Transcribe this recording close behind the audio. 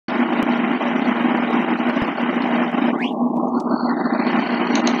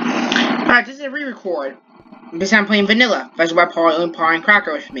Alright, this is a re-record. This time I'm playing vanilla. That's why Paul and Paul and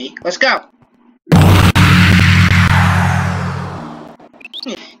Cracker with me. Let's go.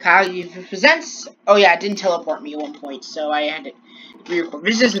 Kyle presents. Oh yeah, it didn't teleport me at one point, so I had to re-record.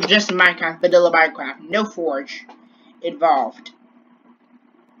 This is just Minecraft, vanilla Minecraft. No Forge involved.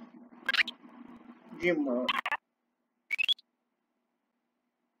 DreamWorld.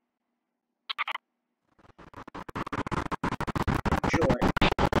 Sure.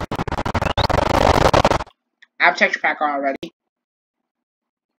 I have texture pack on already.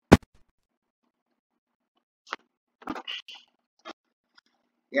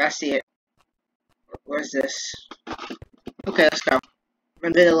 Yeah, I see it. Where's this? Okay, let's go.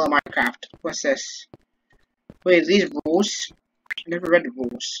 Vanilla Minecraft. What's this? Wait, these rules? I never read the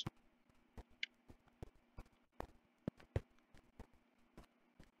rules.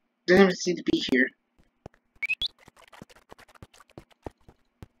 Doesn't seem to be here.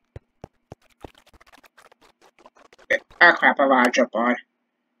 Okay. Oh crap, I gotta jump on.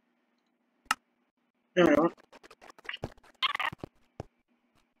 No, I don't.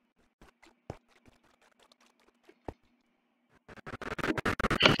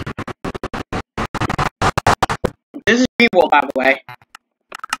 This is DreamWorld, by the way.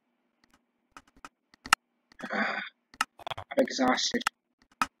 I'm exhausted.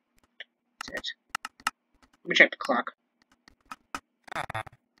 That's it. Let me check the clock. Let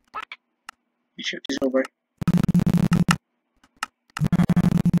me shift this over.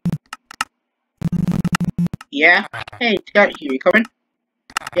 Yeah? Hey, got here. You coming?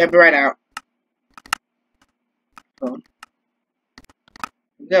 Yeah, I'll be right out. Phone.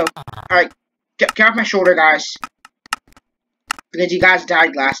 Go. Alright. Get off my shoulder, guys. Because you guys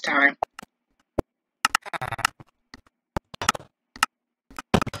died last time.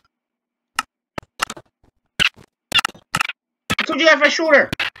 I told you guys my shoulder!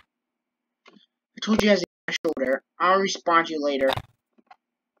 I told you guys my shoulder. I'll respond to you later.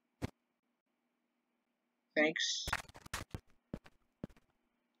 Thanks.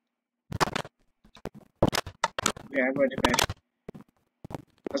 Yeah, I'm going to bed.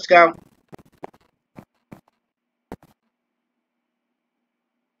 Let's go.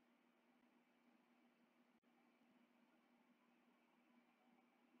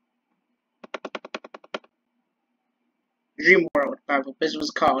 DreamWorld, this was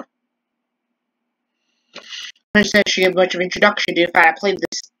called. I said she had a bunch of introduction to the fact I played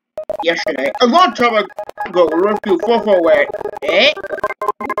this yesterday. A long time ago, we went through 448. Eh?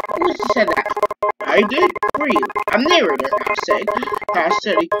 Who said that? I did for you. I'm narrator, I said. I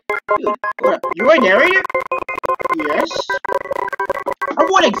said, good. What up? You're a narrator? Yes. Or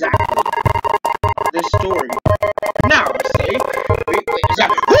what exactly? The story. Now, I say. Wait, is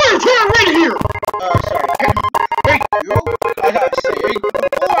that? Who is right here? Sorry. Thank you. As I was saying,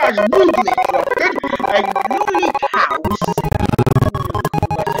 before I was rudely interrupted, I really cows.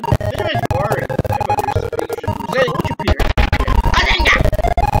 There is worry. What's your peer? Azenga!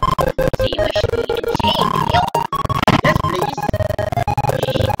 So you wish me to change you? Yes, please. As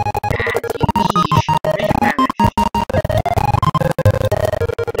you wish. Raise your manage.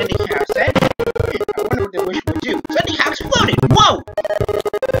 Then the cow said, I wonder what the wish would do. So the cow exploded. Whoa!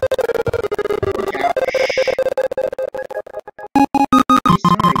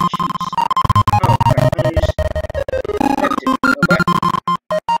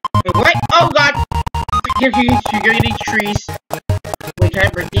 You're getting these trees. Wait, can I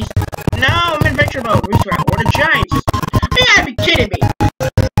break these? No, I'm in adventure mode. Restart. What a giants. You gotta be kidding me.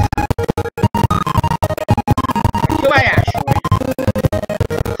 Kill my asteroid.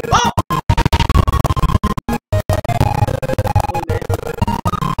 Oh!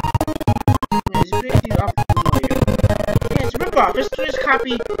 Yes, rip off. Just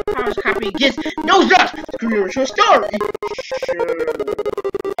copy. How's copy against? No, not! It's the original story. Sure.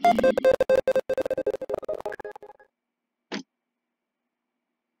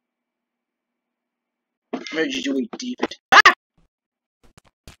 Where did you eat, David? Ah!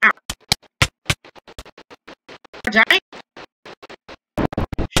 Ow! Dying?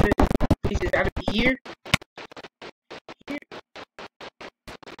 Should I please out of here? Here?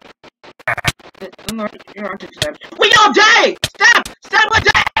 I'm not. You're on to stop. Wait, no, I'm dying! Stop! Stop! I'm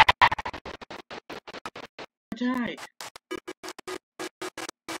dying!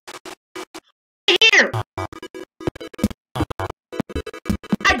 Here!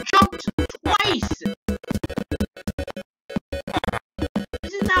 I jumped twice!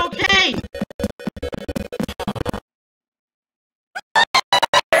 This is not okay!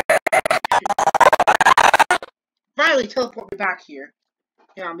 Finally teleport me back here.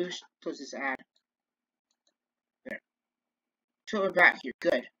 Yeah, I'm gonna close this ad. There. Teleport back here,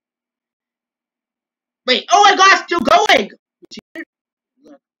 good. Wait, oh my god, still going!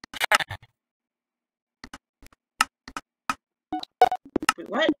 Look. Wait,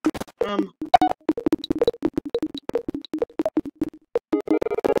 what? I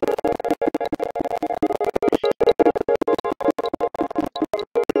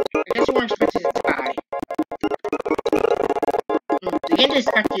guess you weren't expected to die. The game didn't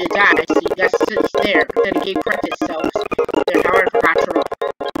expect you to die, so you got sits there, but then the game corrected itself. Then however it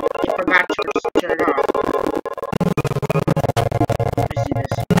forgot to turn it off. Let's do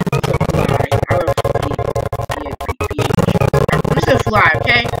this. Fly. I will I'm just gonna fly,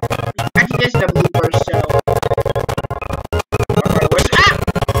 okay? I think this is a blue burst, so. Ah!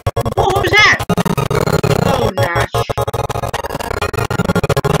 Whoa, what was that? Oh, gosh.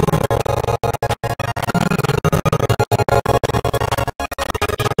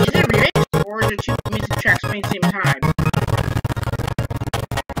 Is it remix, or is it two music tracks playing at the same time?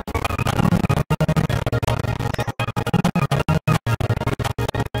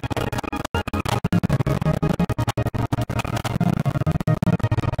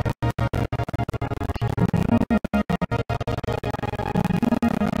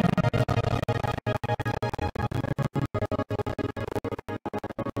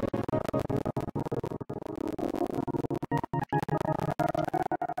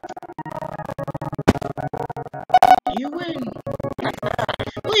 You win!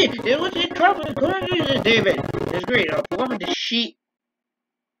 Wait, it was in trouble. David. It's great. What about the sheep?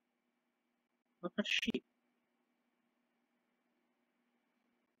 What about the sheep?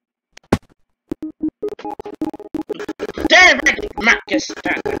 David Marcus,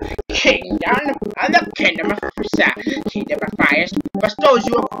 kingdom of the kingdom of Frisa, kingdom of fires, bestows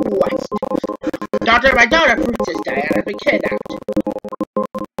you a quest. Daughter of my daughter, Princess Diana, be kidnapped.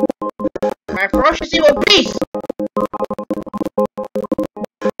 My ferocious evil beast!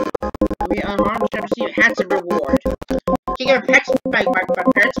 We unharmed to receive a handsome reward. Can you get my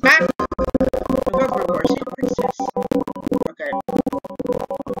parents back? What reward, princess? Okay.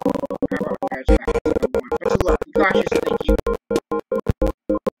 I brought my parents back. But to look, be cautious, thank you.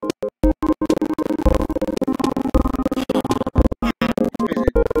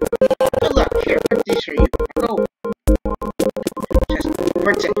 Good luck, here, put this for you. Go.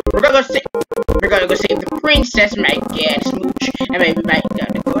 Princess, we're gonna go save the princess, my get smooch, and maybe might go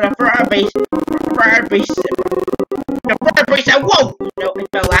to fire base. The fire base. I won't. No, it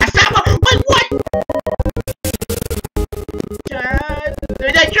fell last time. Wait, what?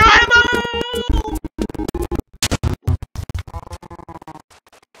 The trouble.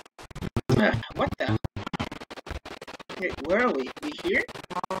 What the? Wait, where are we? We here?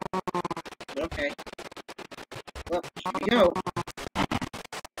 Okay. Well, here we go.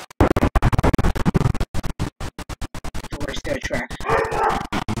 Where's the track?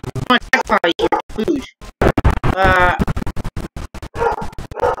 Oh, that's probably your food.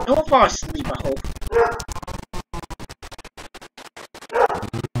 Don't fall asleep, I hope.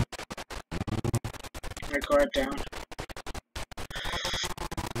 Record it down.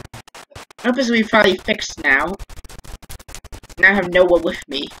 I hope this will be probably fixed now. And I have no one with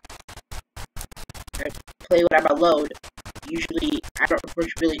me. I play when I'm alone. Usually, I don't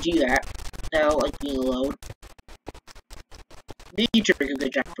really do that. I don't like being alone. The YouTuber make a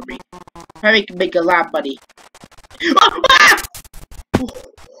good job for me. Probably can make a lot of money. Oh, ah!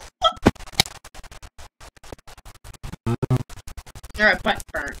 Alright, butt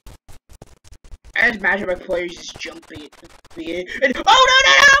burn. I just imagine my players just jumping and oh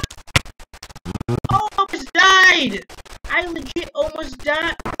no! Oh, I almost died! I legit almost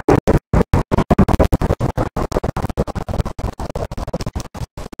died.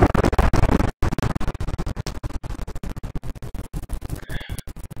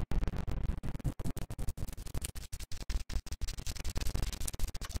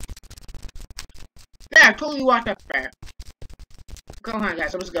 Yeah, I totally walked up there. Go on,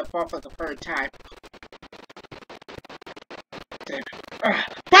 guys. I'm just gonna fall for the third time.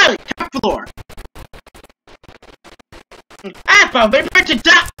 Finally, top floor. I found it to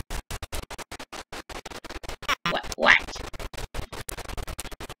die. What?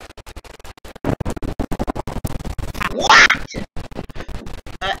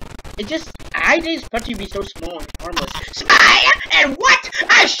 I didn't expect you to be so small and harmless. Smile and what?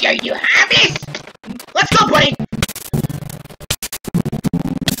 I'll show you harmless. Let's go, buddy.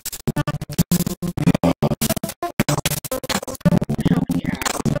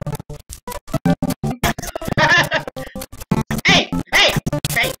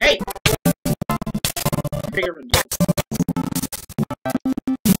 Hey! Bigger than you.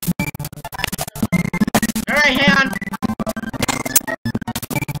 Alright, hang on.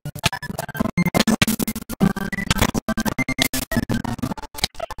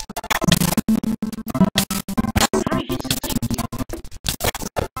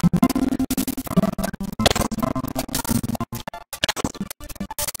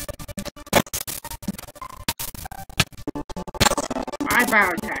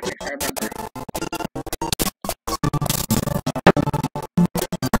 fire tactics, I remember.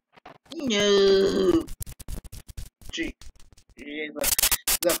 No. Gee,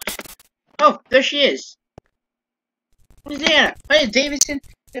 look. Oh, there she is. Susanna, hey, Davidson.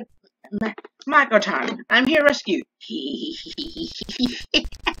 Michael time. I'm here to rescue.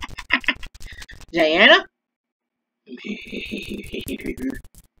 Diana?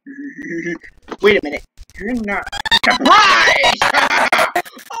 Wait a minute. You're not. Surprise!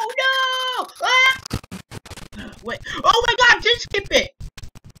 Oh no! Ah! Wait. Oh my god, just skip it!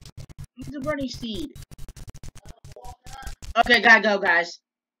 It's a running seed. Okay, gotta go, guys.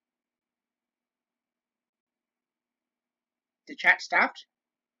 The chat stopped?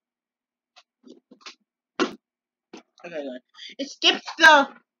 Okay, good. It skips the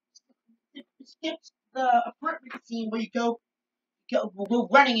apartment scene where you go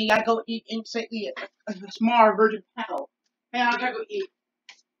running and you gotta go eat inside a smaller version of hell. Hey, I gotta go eat.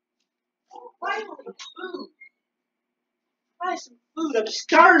 Finally, food. Buy some food. I'm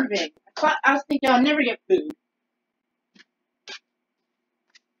starving. I was thinking I'll never get food.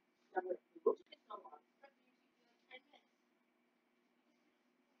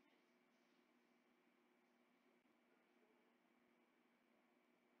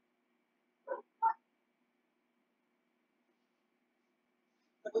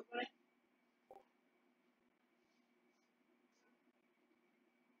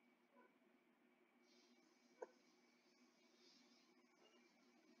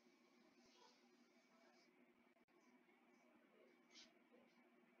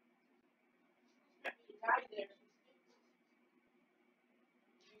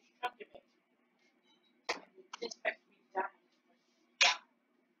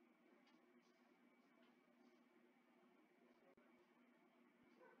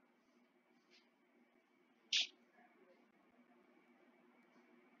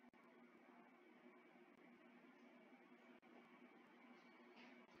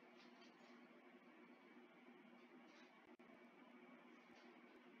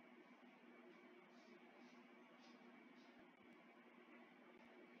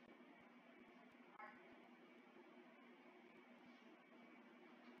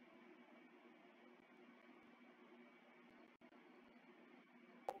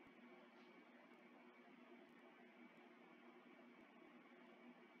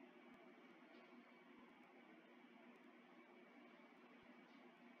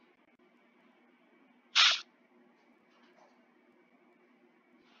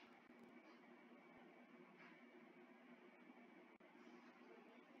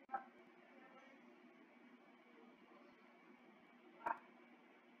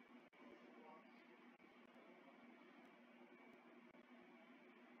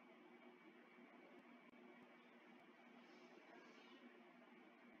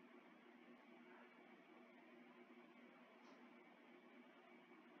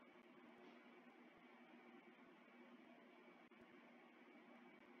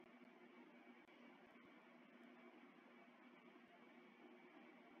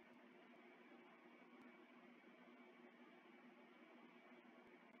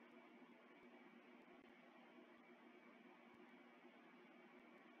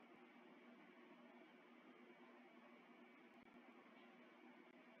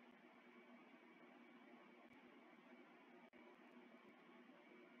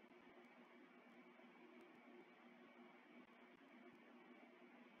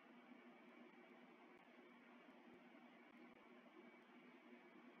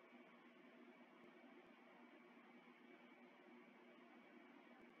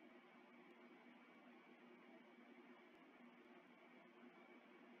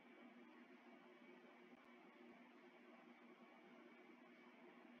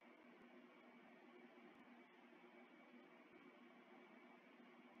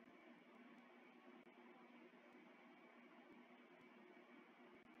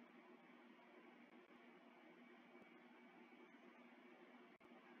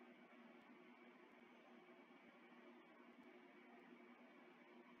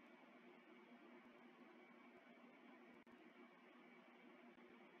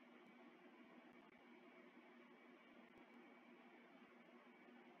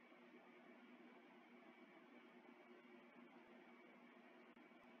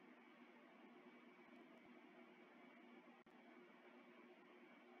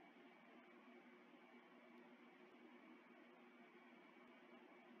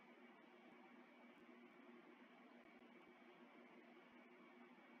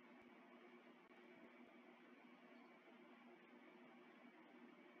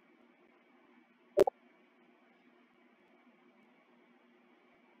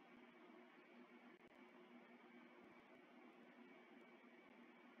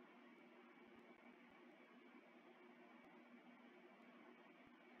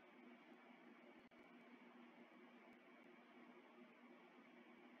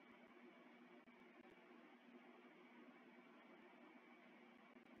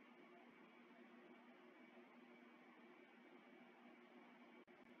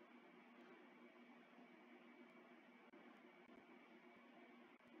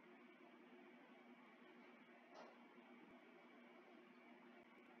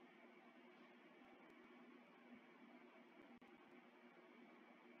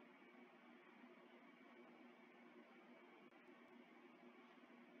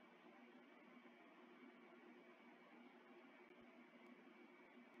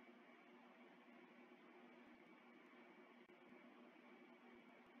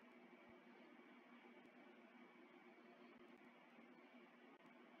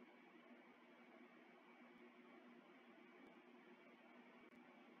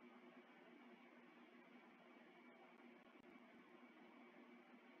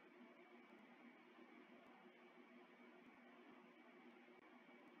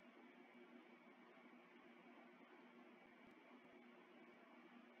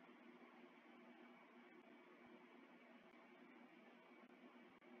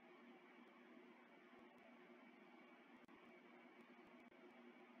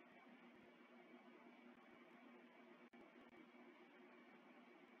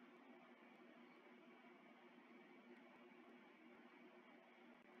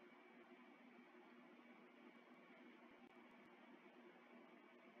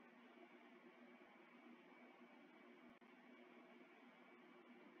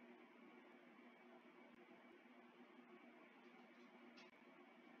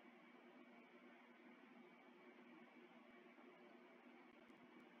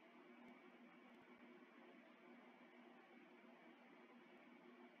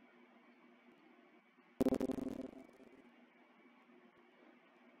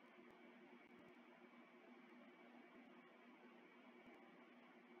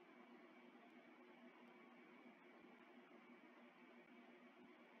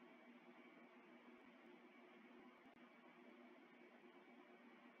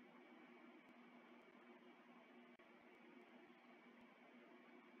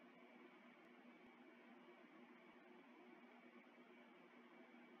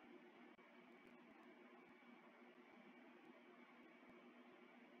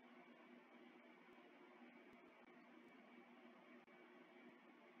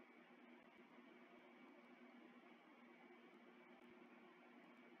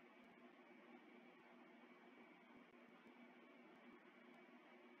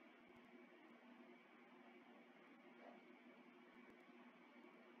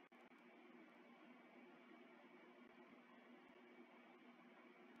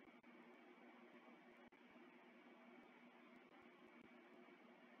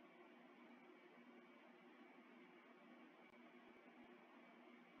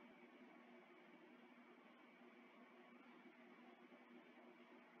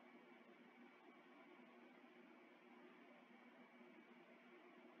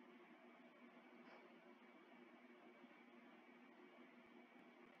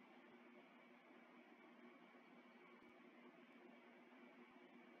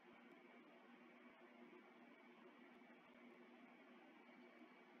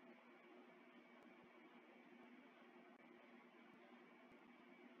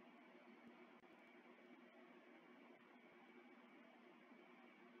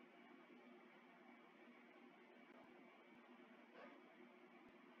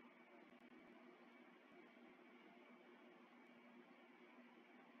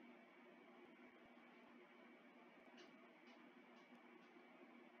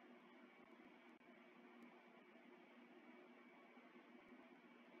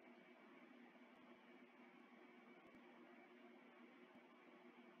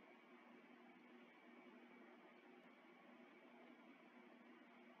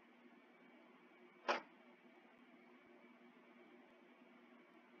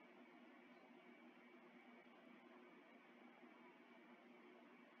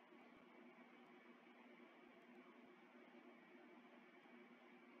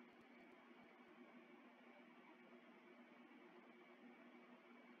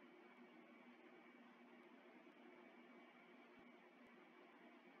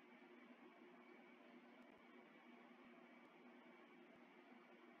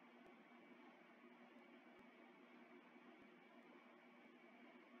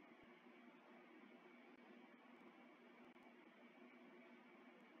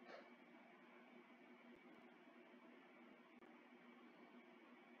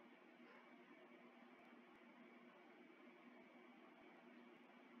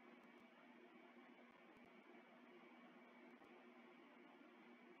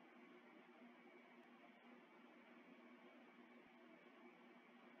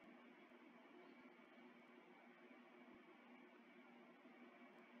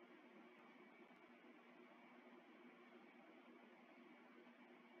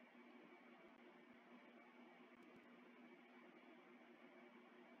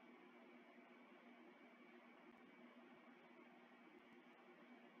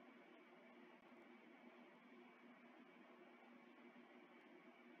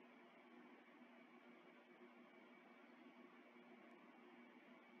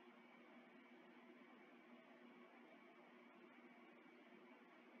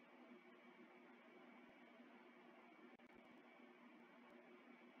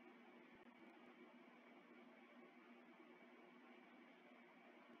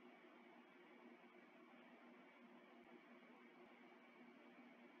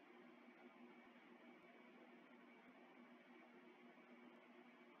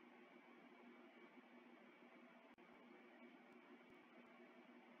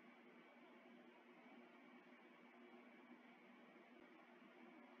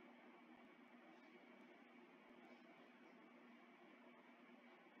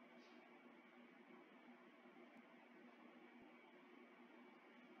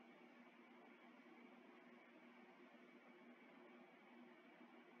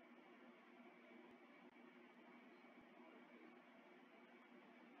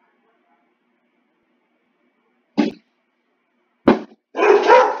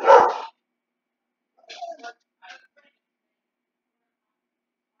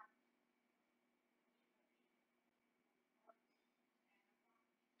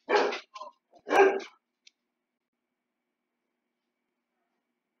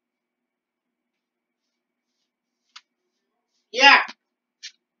 Yeah.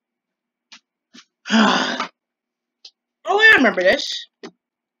 Oh, I remember this.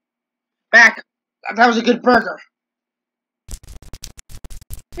 Back. That was a good burger.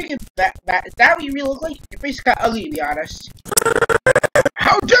 Freaking back. Is that what you really look like? Your face got ugly, to be honest.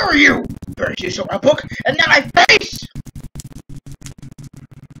 How dare you! First you saw my book, and then my face!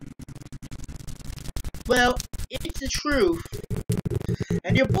 Well, it's the truth.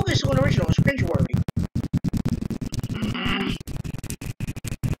 And your book is so original, it's cringeworthy.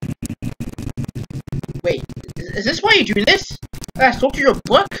 Wait, is this why you do this? I sold you your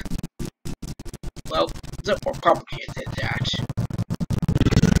book? Well, it's a more complicated than that.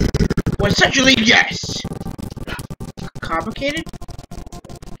 Well, essentially, yes. Complicated?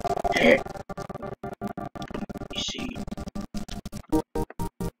 Hey. You see,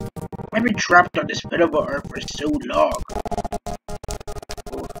 I've been trapped on this bit of earth for so long.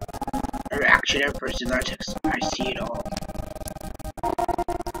 Her action and personalities, I see it all.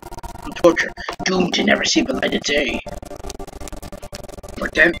 I'm tortured, doomed to never see the light of day.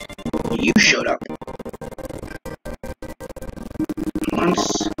 But then, you showed up.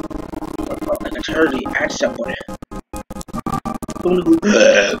 Once, I felt like I totally had someone who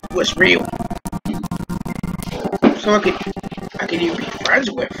was real. So I could even be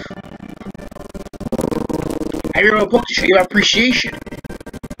friends with. I wrote a book to show you appreciation.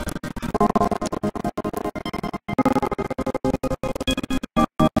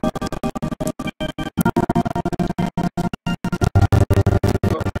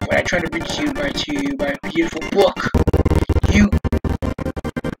 But when I try to reach you by a beautiful book, you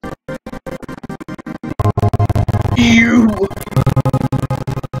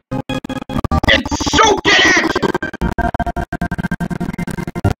it's so dead!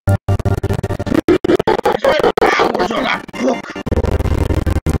 I spent hours on that book.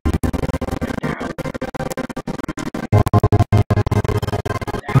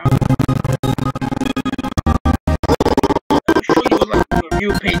 I'll show you what the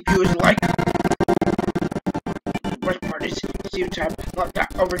review page views like. The worst part is, see what time, not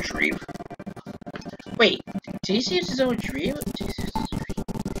that over dream. Wait, did he see his own dream?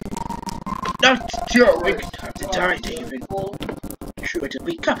 Not during time to die, David. Sure to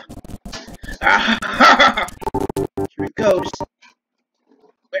wake up. Ah, here it goes.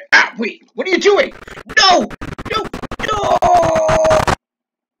 Wait, what are you doing? No! No! No!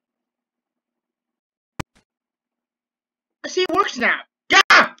 I see it works now.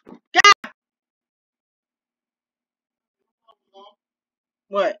 Gah! Gah!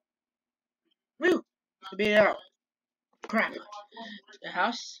 What? Woo! To beat it out. Crap. The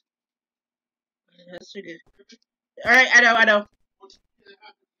house? That's so good. Alright, I know.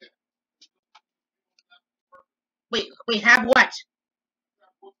 Wait, have what?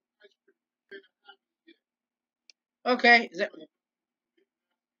 Okay, is that...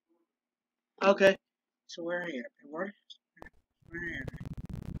 Okay. So where are you? Where are you?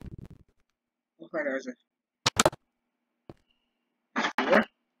 What part is it? Where?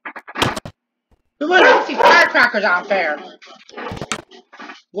 We want to see firecrackers out there.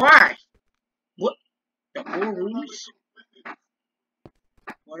 Why? What? The more rooms?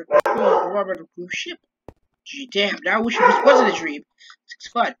 What about the cruise ship? Gee, damn, now I wish it wasn't a dream. It's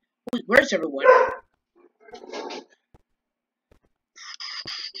fun. Wait, where's everyone?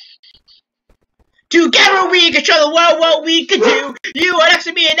 Together we can show the world what we can do. You are next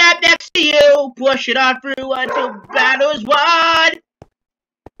to me and I'm next to you. Push it on through until battle's won.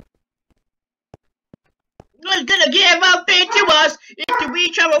 Who's gonna give up faith to us? Into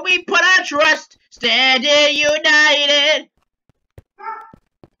each other we put our trust. Standing united.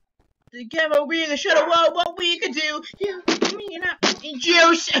 Together we can show the world what we can do. You, me, and I, and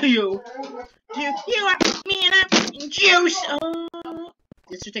juice. You are me, and I, and juice. Oh,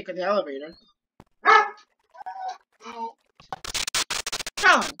 this should take the elevator.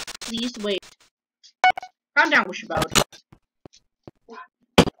 Colin, please wait. Calm down, Wishbone.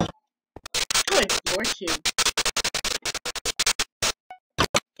 Good, floor 2.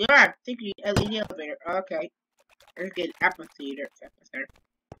 Yeah, take the elevator. Okay. Let's get amphitheater.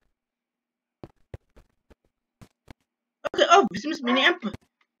 Okay, oh, this must be an amphitheater.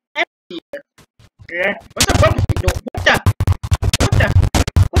 Yeah. What the bump? What the?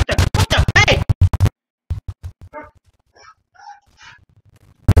 Hey!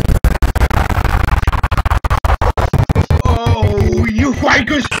 Oh, you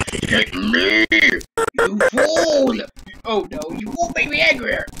fighters! Get me! You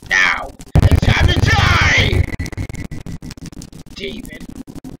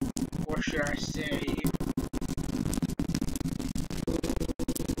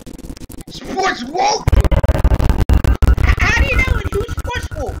Wolf? How do you know it? Who's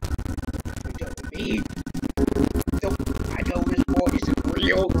forceful? You don't me. I know this world isn't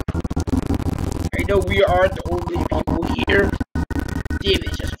real. I know we aren't the only people here.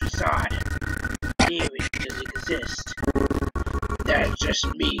 David's just a facade. David doesn't exist. That's just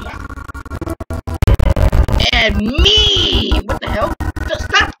me. And me! What the hell?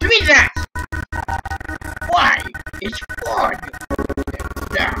 Stop doing that! Why? It's fun!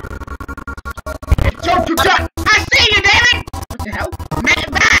 Now. Don't you touch! I see you, David! What the hell?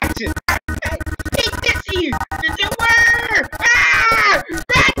 Matt! Hey, Dixie! Did it work? Ah!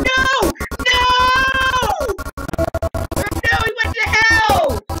 Matt, no! No! No, he went to hell!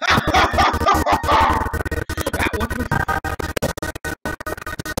 That was...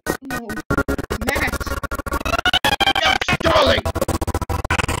 No. Matt! No, darling!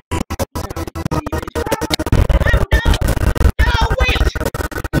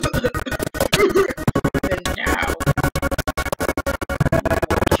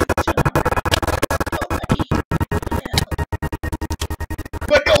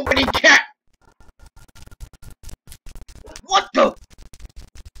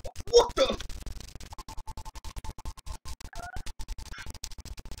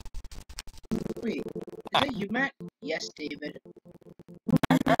 Wait, is that you, Matt? Yes, David.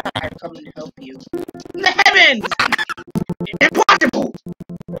 I've come to help you. In the heavens! Impossible!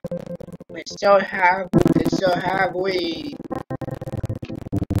 We still have we.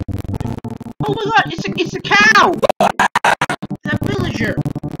 Oh my god, it's a cow! That villager!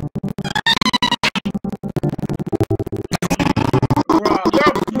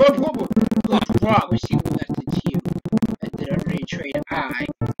 Rob, we see what left it to you. And did already trade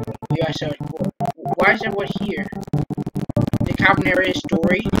we are so why is everyone here? The common area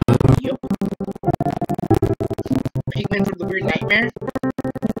story? Yup. Pigman from the Weird Nightmare?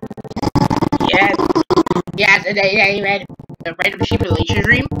 Yes. Yes, and David. The random sheep relation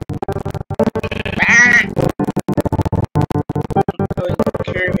dream?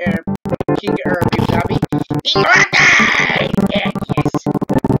 King Zombie? Yes.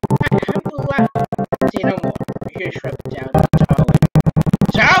 Say no more. Here's from down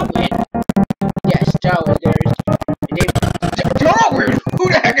Darwin. Yes, Darwin. There's Darwin. Who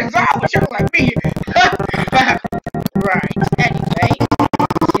the heck is Darwin? You look like me. Right. Anyway,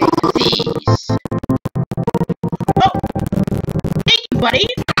 say disease. Oh, thank you, buddy.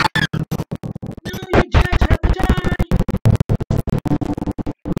 No, you didn't have to die.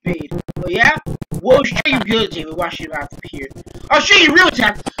 Wait. Oh yeah. We'll show you real attack. We'll watch you out from here. I'll show you real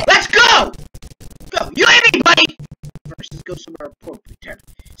attack. Let's go. Go! You ain't me, buddy! First, let's go somewhere appropriate.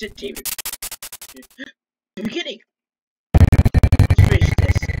 Sit, David. The beginning. Let's finish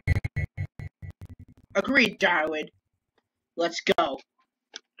this. Agreed, Darwin. Let's go.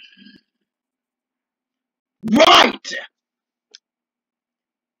 Right!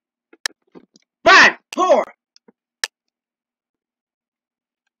 5, 4.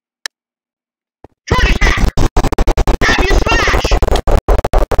 Charge attack! Fabulous flash!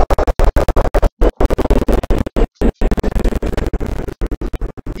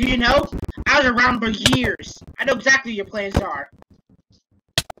 Do you know? I was around for years. I know exactly what your plans are.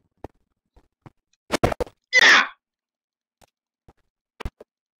 Yeah!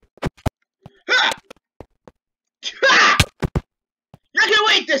 Ha! Ha! You're not gonna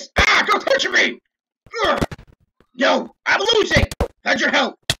wait this! Ah! Don't touch me! Ugh. No! I'm losing! How'd your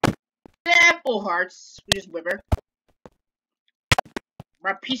help? Yeah, full hearts. We just whimper.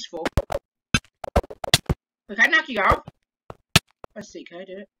 We're peaceful. Look, can I knock you off? Let's see, can I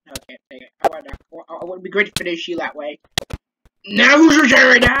do it? No, I can't take it. I would be great to finish you that way. Now who's your turn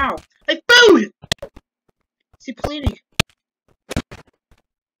right now? Like food! See, pleading.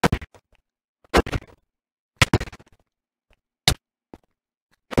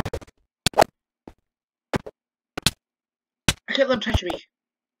 I can't let him touch me.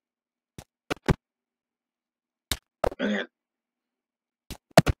 Okay.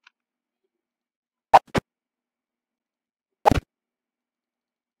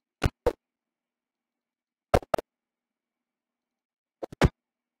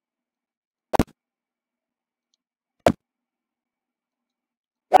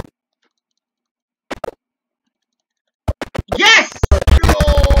 Yes! No!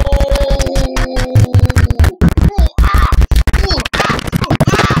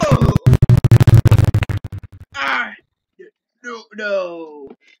 Ah! No!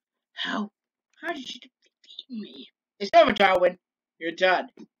 How did you defeat me? It's over, Darwin. You're done.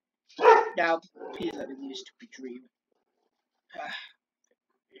 Now, please let me leave a stupid dream.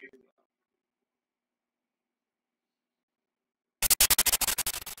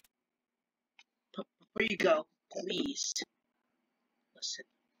 Where you go? Please. Listen.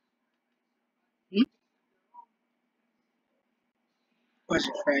 Was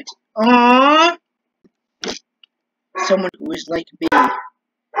it Fred? Aww! Someone who was like me.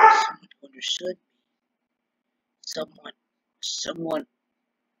 Someone who understood me. Someone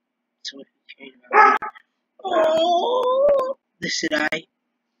who cared about me. Oh! Listen,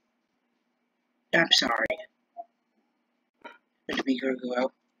 I'm sorry. Let me go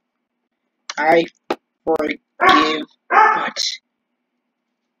out. I forgive, but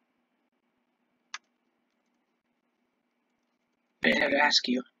I have to ask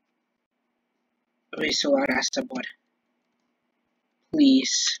you. Okay, so I'd ask someone.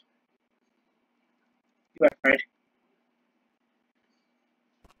 Please. You are Fred.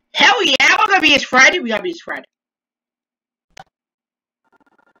 Hell yeah, we're gonna be his friend. We gotta be his friend.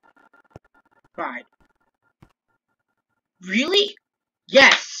 Fine. Really?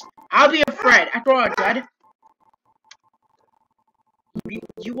 Yes. I'll be a friend. After all, Dad.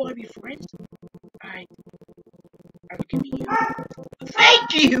 You wanna be friends? I'm giving you.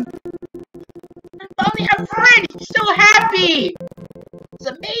 Thank you! I finally have a friend! He's so happy! It's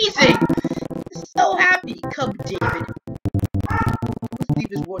amazing! He's so happy! Come, David. Let's leave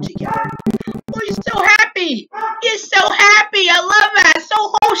this world together. Oh, he's so happy! He's so happy! I love that! It's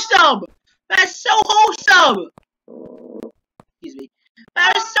so wholesome! That's so wholesome! Excuse me.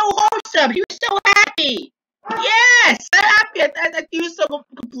 That is so wholesome! He was so happy! Yes! I'm happy! I he was so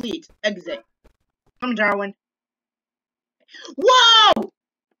complete. Exit. Come, Darwin. Whoa!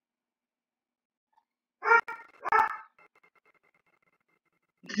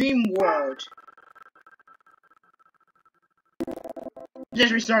 DreamWorld.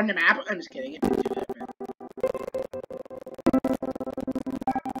 Just restarting the map? I'm just kidding.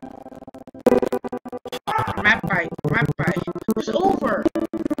 Map fight. It's over.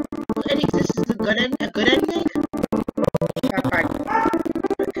 Will it exist as a good ending? Map fight.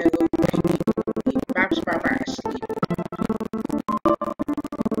 Okay, map's asleep.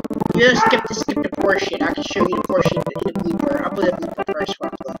 You just skip the portion. I can show you the portion in the blooper. I'll put the blooper first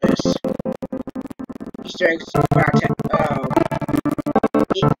while I upload this. Easter eggs about it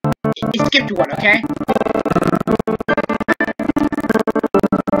skipped one, okay?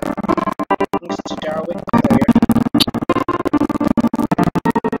 Thanks to Darwin earlier.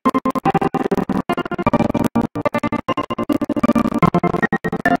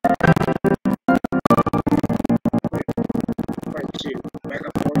 Part 2. Mega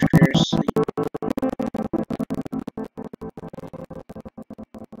Force Creator Sleep.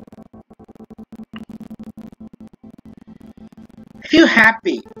 I feel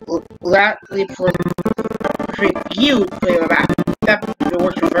happy. Gladly for you play the map. That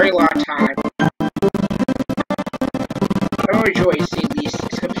worked for a very long time. I rejoice seeing these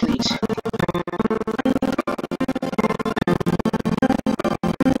is complete.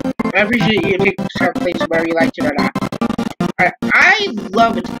 I appreciate you taking some place whether you liked it or not. I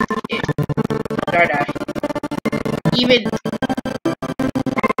loved it. Don't I? Even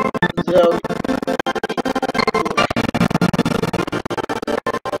though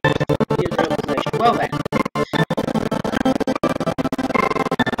well then.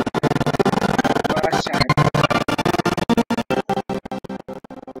 Last time.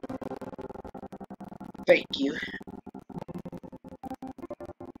 Thank you.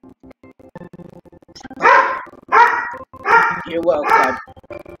 You're welcome.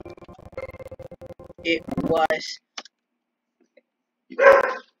 It was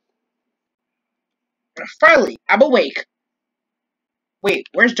finally, I'm awake. Wait,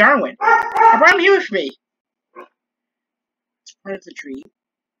 where's Darwin? I brought him here with me. It's part of the dream.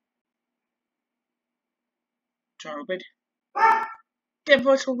 Darwin? That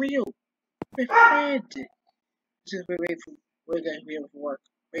was for real. My friend. This is wait for we're gonna be able to work.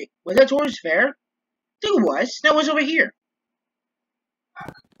 Wait, was that towards fair? I think it was. That was over here.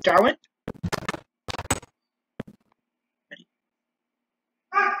 Darwin?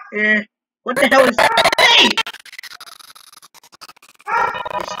 What the hell is hey!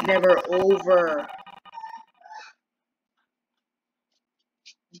 It's never over.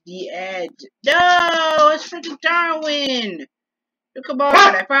 The end. No, it's freaking Darwin. Come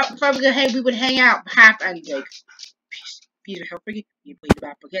on, if I was gonna hang, we would hang out half ending. Peace of help, you play the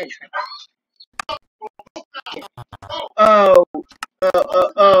map again. Oh,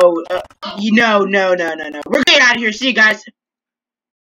 no. We're getting out of here. See you guys.